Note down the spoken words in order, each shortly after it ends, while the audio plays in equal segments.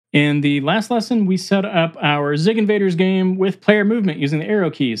In the last lesson, we set up our Zig Invaders game with player movement using the arrow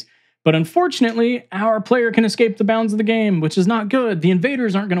keys. But unfortunately, our player can escape the bounds of the game, which is not good. The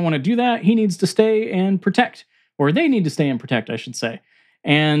invaders aren't going to want to do that. He needs to stay and protect, or they need to stay and protect, I should say.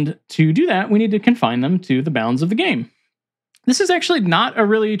 And to do that, we need to confine them to the bounds of the game. This is actually not a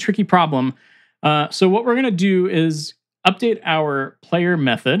really tricky problem. So what we're going to do is update our player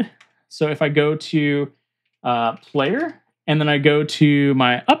method. So if I go to player, and then I go to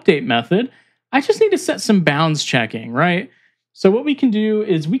my update method, I just need to set some bounds checking, right? So what we can do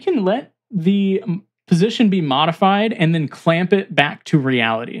is we can let the position be modified and then clamp it back to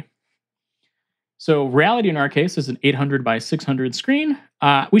reality. So reality in our case is an 800 by 600 screen.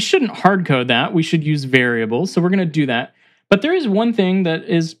 We shouldn't hard code that. We should use variables. So we're going to do that. But there is one thing that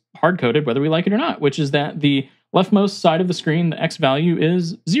is hard coded, whether we like it or not, which is that the leftmost side of the screen, the X value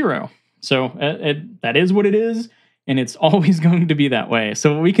is 0. So that is what it is. And it's always going to be that way.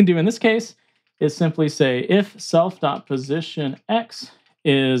 So what we can do in this case is simply say if self.position x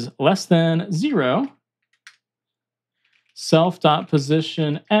is less than 0,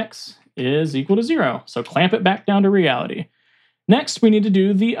 self.position x is equal to 0. So clamp it back down to reality. Next, we need to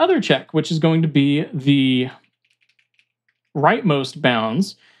do the other check, which is going to be the rightmost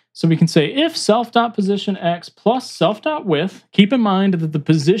bounds. So we can say if self.position x plus self.width, keep in mind that the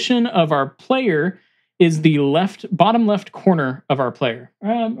position of our player is the bottom left corner of our player,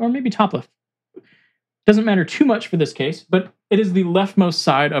 or maybe top left. Doesn't matter too much for this case, but it is the leftmost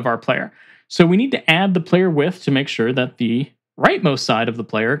side of our player. So we need to add the player width to make sure that the rightmost side of the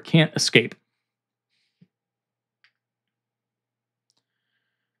player can't escape.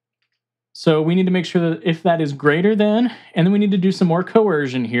 So we need to make sure that if that is greater than, and then we need to do some more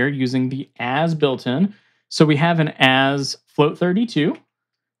coercion here using the as built-in. So we have an as float 32.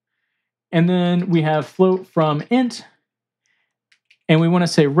 And then we have float from int, and we want to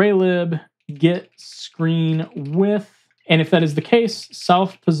say raylib get screen width. And if that is the case,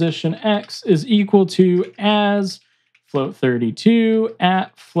 self position x is equal to as float 32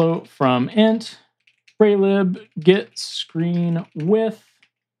 at float from int raylib get screen width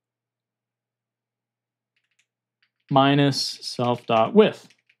minus self.width.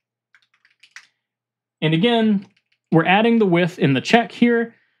 And again, we're adding the width in the check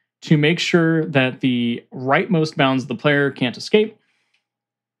here to make sure that the rightmost bounds of the player can't escape.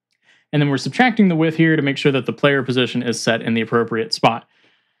 And then we're subtracting the width here to make sure that the player position is set in the appropriate spot.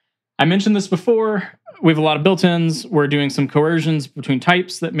 I mentioned this before. We have a lot of built-ins. We're doing some coercions between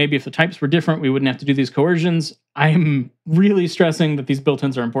types that maybe if the types were different, we wouldn't have to do these coercions. I am really stressing that these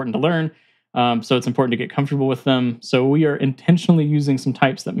built-ins are important to learn. So it's important to get comfortable with them. So we are intentionally using some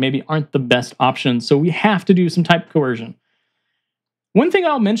types that maybe aren't the best option. So we have to do some type coercion. One thing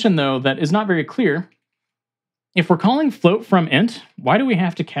I'll mention, though, that is not very clear, if we're calling float from int, why do we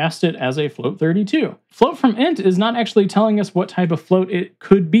have to cast it as a float 32? Float from int is not actually telling us what type of float it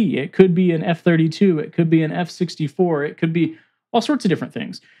could be. It could be an F32, it could be an F64, it could be all sorts of different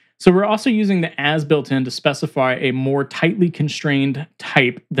things. So we're also using the as built in to specify a more tightly constrained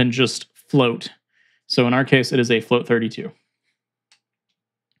type than just float. So in our case, it is a float 32.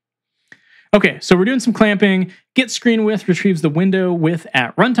 Okay, so we're doing some clamping. Get screen width retrieves the window width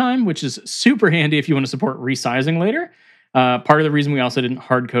at runtime, which is super handy if you want to support resizing later. Part of the reason we also didn't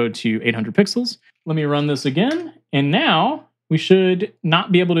hard code to 800 pixels. Let me run this again, and now we should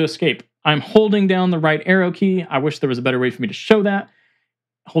not be able to escape. I'm holding down the right arrow key. I wish there was a better way for me to show that.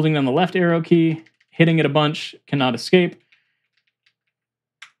 Holding down the left arrow key, hitting it a bunch, cannot escape.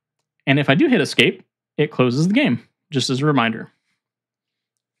 And if I do hit escape, it closes the game, just as a reminder.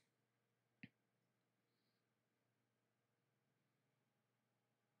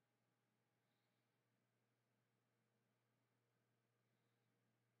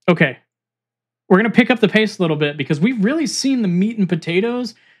 Okay, we're going to pick up the pace a little bit because we've really seen the meat and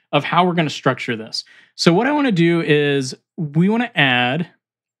potatoes of how we're going to structure this. So what I want to do is we want to add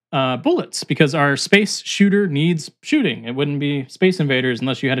bullets because our space shooter needs shooting. It wouldn't be Space Invaders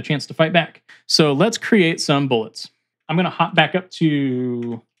unless you had a chance to fight back. So let's create some bullets. I'm going to hop back up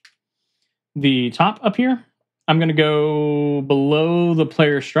to the top up here. I'm going to go below the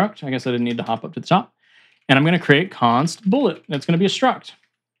player struct. I guess I didn't need to hop up to the top. And I'm going to create const bullet. That's going to be a struct.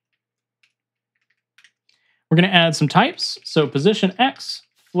 We're going to add some types. So position X,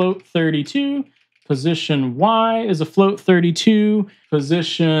 float 32. Position Y is a float 32.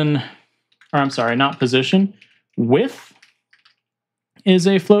 Width is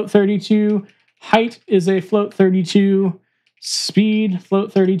a float 32. Height is a float 32. Speed,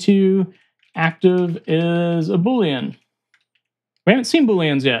 float 32. Active is a Boolean. We haven't seen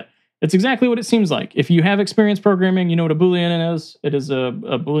Booleans yet. It's exactly what it seems like. If you have experience programming, you know what a Boolean is. It is a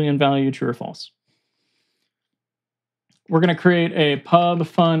Boolean value, true or false. We're going to create a pub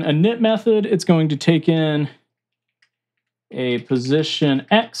fun init method. It's going to take in a position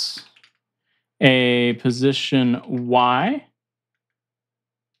X, a position Y.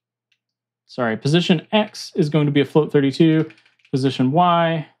 Sorry, position X is going to be a float 32. Position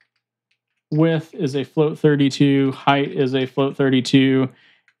Y, width is a float 32. Height is a float 32.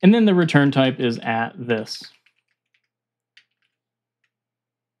 And then the return type is at this.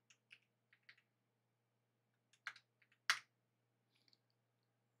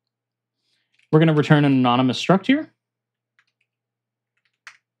 We're going to return an anonymous struct here.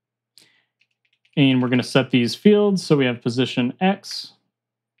 And we're going to set these fields. So we have position X,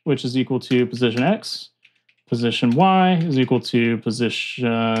 which is equal to position X. Position Y is equal to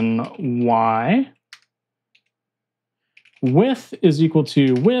position Y. Width is equal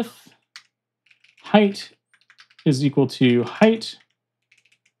to width. Height is equal to height.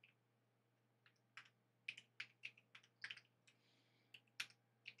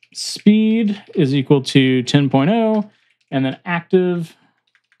 Speed is equal to 10.0. And then active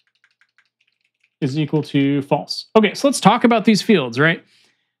is equal to false. Okay, so let's talk about these fields, right?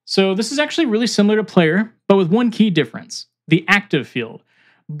 So this is actually really similar to player, but with one key difference, the active field.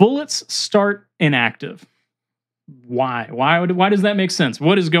 Bullets start inactive. Why? Why does that make sense?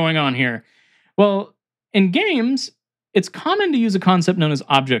 What is going on here? Well, in games, it's common to use a concept known as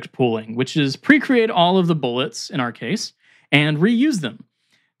object pooling, which is pre-create all of the bullets, in our case, and reuse them.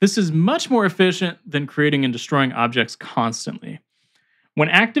 This is much more efficient than creating and destroying objects constantly. When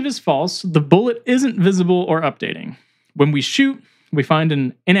active is false, the bullet isn't visible or updating. When we shoot, we find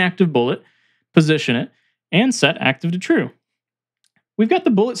an inactive bullet, position it, and set active to true. We've got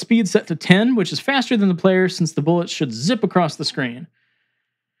the bullet speed set to 10, which is faster than the player since the bullet should zip across the screen.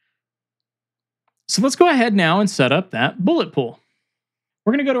 So let's go ahead now and set up that bullet pool.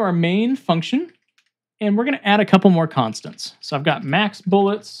 We're going to go to our main function, and we're going to add a couple more constants. So I've got max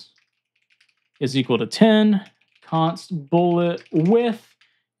bullets is equal to 10, const bullet width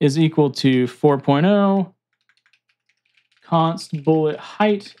is equal to 4.0, const bullet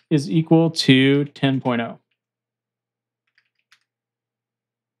height is equal to 10.0.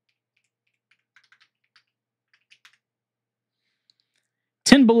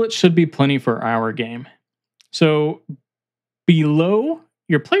 Bullets should be plenty for our game. So below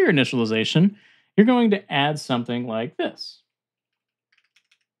your player initialization, you're going to add something like this.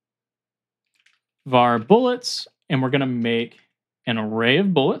 Var bullets, and we're going to make an array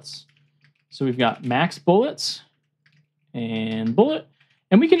of bullets. So we've got max bullets and bullet,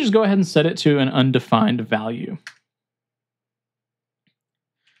 and we can just go ahead and set it to an undefined value.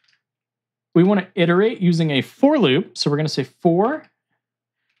 We want to iterate using a for loop, so we're going to say for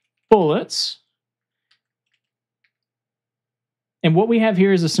bullets. And what we have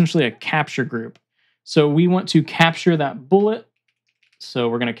here is essentially a capture group. So we want to capture that bullet. So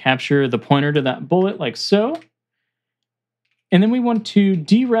we're going to capture the pointer to that bullet like so. And then we want to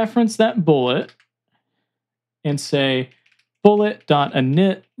dereference that bullet and say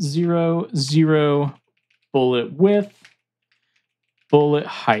bullet.init 0, 0, bullet width, bullet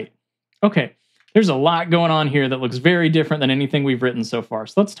height. Okay. There's a lot going on here that looks very different than anything we've written so far.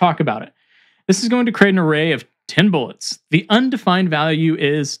 So let's talk about it. This is going to create an array of 10 bullets. The undefined value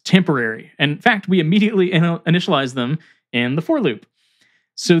is temporary. In fact, we immediately initialize them in the for loop.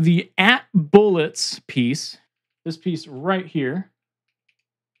 So the at bullets piece, this piece right here,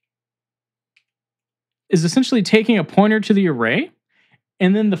 is essentially taking a pointer to the array.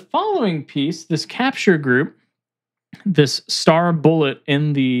 And then the following piece, this capture group, this star bullet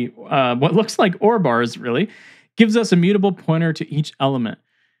in the what looks like OR bars really, gives us a mutable pointer to each element.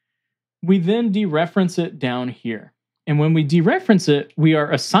 We then dereference it down here. And when we dereference it, we are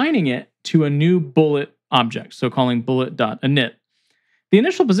assigning it to a new bullet object, so calling bullet.init. The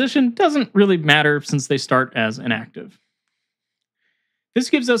initial position doesn't really matter since they start as inactive. This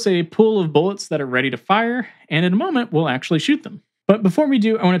gives us a pool of bullets that are ready to fire, and in a moment, we'll actually shoot them. But before we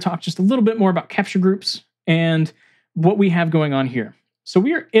do, I want to talk just a little bit more about capture groups and what we have going on here. So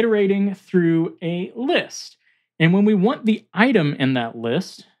we are iterating through a list. And when we want the item in that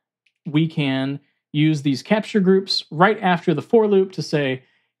list, we can use these capture groups right after the for loop to say,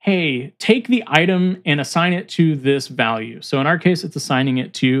 hey, take the item and assign it to this value. So in our case, it's assigning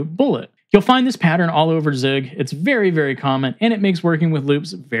it to bullet. You'll find this pattern all over Zig. It's very, very common, and it makes working with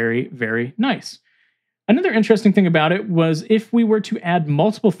loops very, very nice. Another interesting thing about it was if we were to add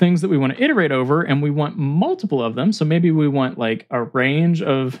multiple things that we want to iterate over and we want multiple of them, so maybe we want like a range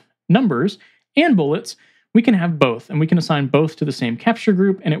of numbers and bullets, we can have both, and we can assign both to the same capture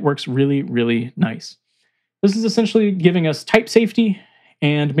group, and it works really, really nice. This is essentially giving us type safety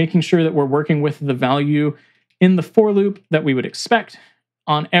and making sure that we're working with the value in the for loop that we would expect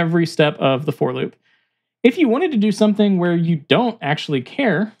on every step of the for loop. If you wanted to do something where you don't actually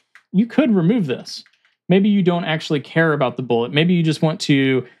care, you could remove this. Maybe you don't actually care about the bullet. Maybe you just want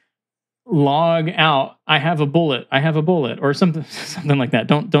to log out, I have a bullet, or something like that.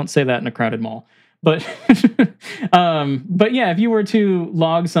 Don't say that in a crowded mall. But but yeah, if you were to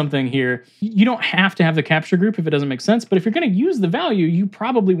log something here, you don't have to have the capture group if it doesn't make sense. But if you're going to use the value, you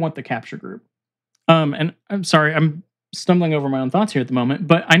probably want the capture group. And I'm sorry, I'm stumbling over my own thoughts here at the moment.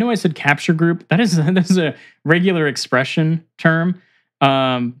 But I know I said capture group. That is a regular expression term.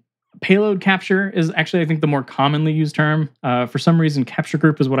 Payload capture is actually, I think, the more commonly used term. For some reason, capture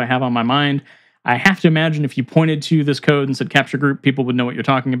group is what I have on my mind. I have to imagine if you pointed to this code and said capture group, people would know what you're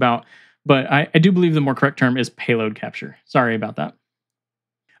talking about. But I do believe the more correct term is payload capture. Sorry about that.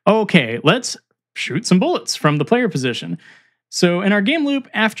 Okay, let's shoot some bullets from the player position. So in our game loop,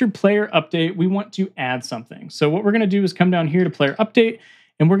 after player update, we want to add something. So what we're going to do is come down here to player update,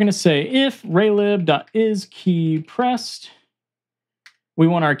 and we're going to say if raylib.isKeyPressed, we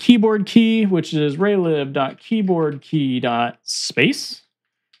want our keyboard key, which is raylib.keyboardkey.space.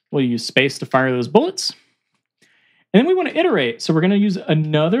 We'll use space to fire those bullets. And then we want to iterate. So we're going to use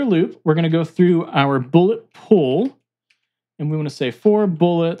another loop. We're going to go through our bullet pool. And we want to say for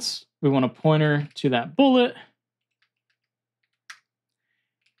bullets, we want a pointer to that bullet.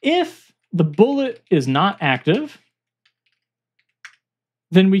 If the bullet is not active,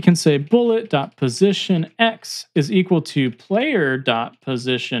 then we can say bullet.positionX is equal to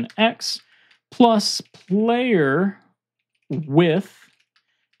player.positionX plus player width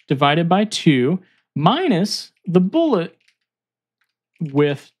divided by 2 minus the bullet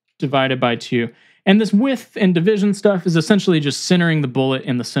width divided by 2. And this width and division stuff is essentially just centering the bullet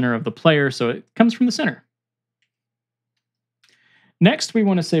in the center of the player, so it comes from the center. Next, we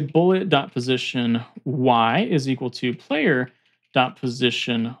want to say bullet.position Y is equal to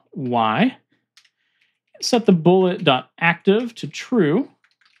player.position Y. Set the bullet.active to true.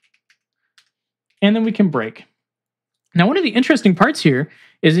 And then we can break. Now, one of the interesting parts here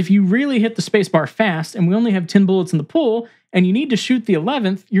is if you really hit the spacebar fast and we only have 10 bullets in the pool and you need to shoot the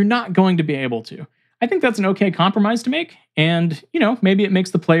 11th, you're not going to be able to. I think that's an okay compromise to make. And, maybe it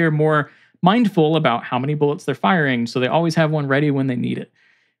makes the player more mindful about how many bullets they're firing, so they always have one ready when they need it.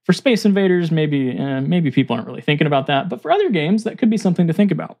 For Space Invaders, maybe people aren't really thinking about that, but for other games, that could be something to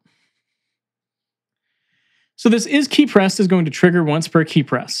think about. So this is key pressed is going to trigger once per key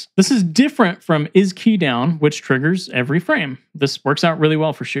press. This is different from is key down, which triggers every frame. This works out really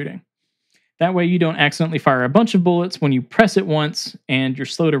well for shooting. That way you don't accidentally fire a bunch of bullets when you press it once and you're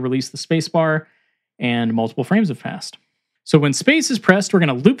slow to release the spacebar and multiple frames have passed. So when space is pressed, we're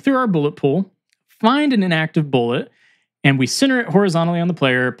going to loop through our bullet pool, find an inactive bullet, and we center it horizontally on the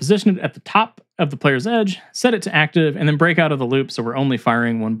player, position it at the top of the player's edge, set it to active, and then break out of the loop so we're only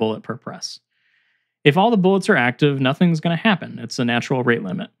firing one bullet per press. If all the bullets are active, nothing's going to happen. It's a natural rate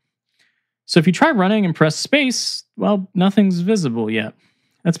limit. So if you try running and press space, well, nothing's visible yet.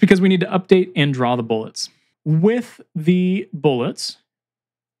 That's because we need to update and draw the bullets. With the bullets,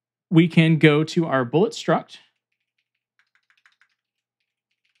 we can go to our bullet struct.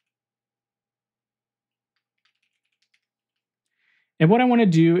 And what I want to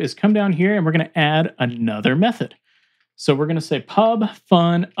do is come down here and we're going to add another method. So we're going to say pub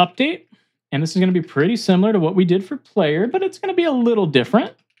fun update. And this is going to be pretty similar to what we did for player, but it's going to be a little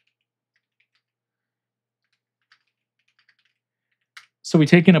different. So we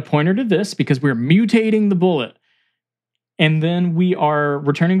take in a pointer to this because we're mutating the bullet. And then we are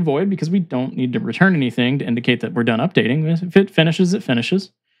returning void because we don't need to return anything to indicate that we're done updating. If it finishes, it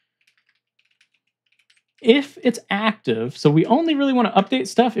finishes. If it's active, so we only really want to update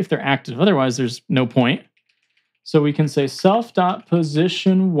stuff if they're active. Otherwise, there's no point. So we can say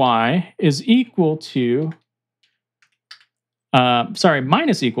self.positionY is equal to,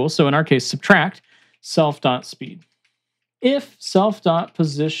 minus equal, so in our case, subtract self.speed. If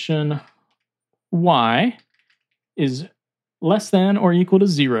self.positionY is less than or equal to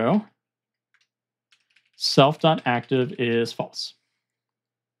 0, self.active is false.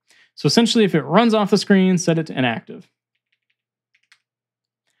 So essentially, if it runs off the screen, set it to inactive.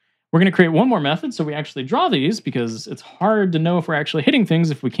 We're going to create one more method so we actually draw these because it's hard to know if we're actually hitting things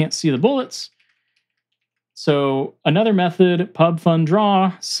if we can't see the bullets. So another method,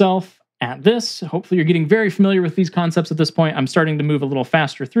 pub_fun_draw, self at this. Hopefully you're getting very familiar with these concepts at this point. I'm starting to move a little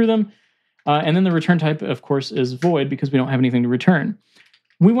faster through them. And then the return type, of course, is void because we don't have anything to return.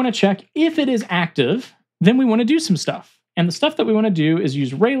 We want to check if it is active, then we want to do some stuff. And the stuff that we want to do is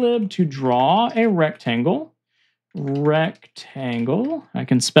use raylib to draw a rectangle. Rectangle, I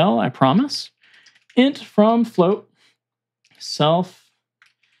can spell, I promise. Int from float self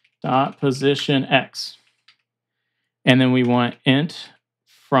dot position x. And then we want int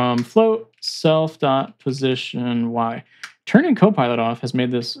from float self dot position y. Turning Copilot off has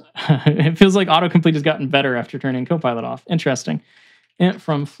made this, it feels like autocomplete has gotten better after turning Copilot off. Interesting. Int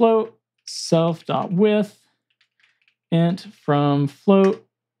from float self dot width. Int from float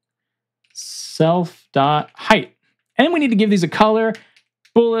self dot height. And then we need to give these a color.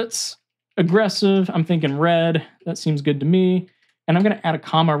 Bullets, aggressive, I'm thinking red. That seems good to me. And I'm going to add a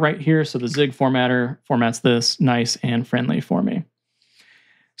comma right here so the Zig formatter formats this nice and friendly for me.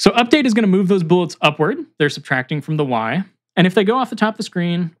 So update is going to move those bullets upward. They're subtracting from the Y. And if they go off the top of the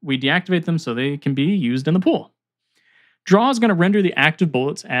screen, we deactivate them so they can be used in the pool. Draw is going to render the active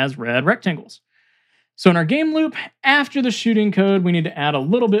bullets as red rectangles. So in our game loop, after the shooting code, we need to add a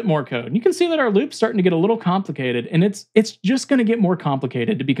little bit more code. And you can see that our loop's starting to get a little complicated, and it's just going to get more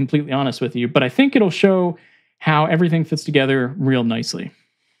complicated, to be completely honest with you. But I think it'll show how everything fits together real nicely.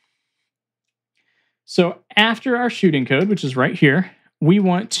 So after our shooting code, which is right here, we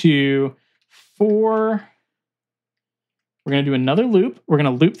want to, we're going to do another loop. We're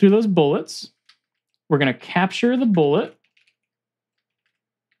going to loop through those bullets. We're going to capture the bullet.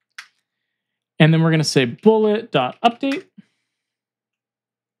 And then we're going to say bullet.update.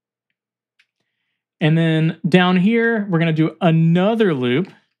 And then down here, we're going to do another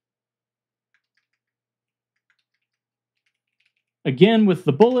loop. Again with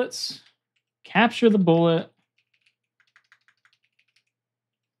the bullets. Capture the bullet.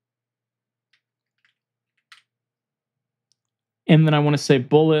 And then I want to say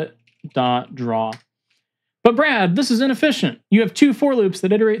bullet.draw. But Brad, this is inefficient. You have 2 for loops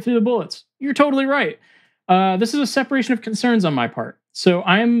that iterate through the bullets. You're totally right. This is a separation of concerns on my part. So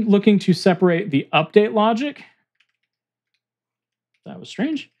I'm looking to separate the update logic, that was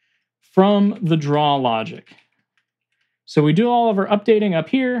strange, from the draw logic. So we do all of our updating up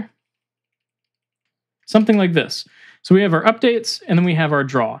here, something like this. So we have our updates, and then we have our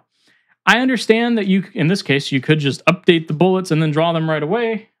draw. I understand that you, in this case, you could just update the bullets and then draw them right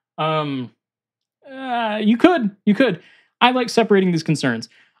away. You could. I like separating these concerns.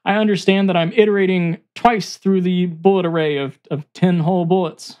 I understand that I'm iterating twice through the bullet array of 10 whole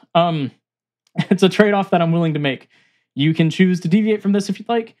bullets. It's a trade-off that I'm willing to make. You can choose to deviate from this if you'd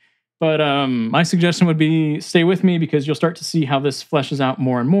like, but my suggestion would be stay with me because you'll start to see how this fleshes out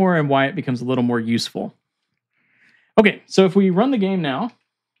more and more and why it becomes a little more useful. Okay, so if we run the game now,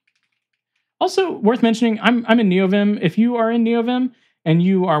 also worth mentioning, I'm in NeoVim. If you are in NeoVim and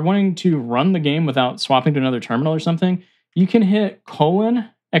you are wanting to run the game without swapping to another terminal or something, you can hit :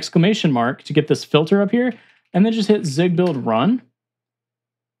 exclamation mark to get this filter up here, and then just hit zig build run.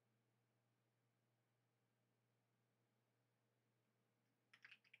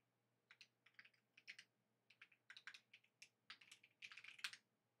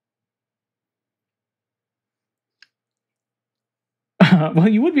 Well,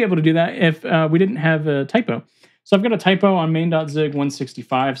 you would be able to do that if we didn't have a typo. So I've got a typo on main.zig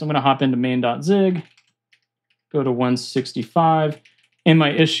 165, so I'm going to hop into main.zig, go to 165, and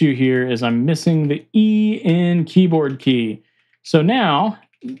my issue here is I'm missing the E in keyboard key. So now,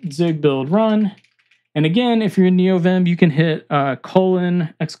 zig build run, and again, if you're in NeoVim, you can hit :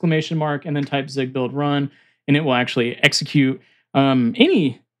 exclamation mark, and then type zig build run, and it will actually execute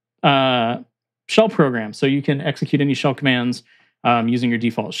any shell program. So you can execute any shell commands using your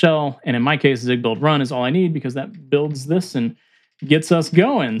default shell. And in my case, zig build run is all I need because that builds this and gets us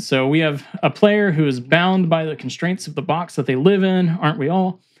going. So we have a player who is bound by the constraints of the box that they live in, aren't we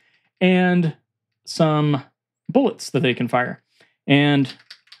all? And some bullets that they can fire. And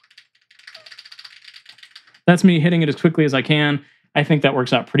that's me hitting it as quickly as I can. I think that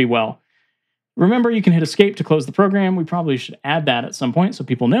works out pretty well. Remember, you can hit escape to close the program. We probably should add that at some point so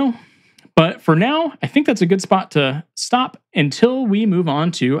people know. But for now, I think that's a good spot to stop until we move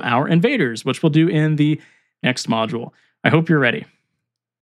on to our invaders, which we'll do in the next module. I hope you're ready.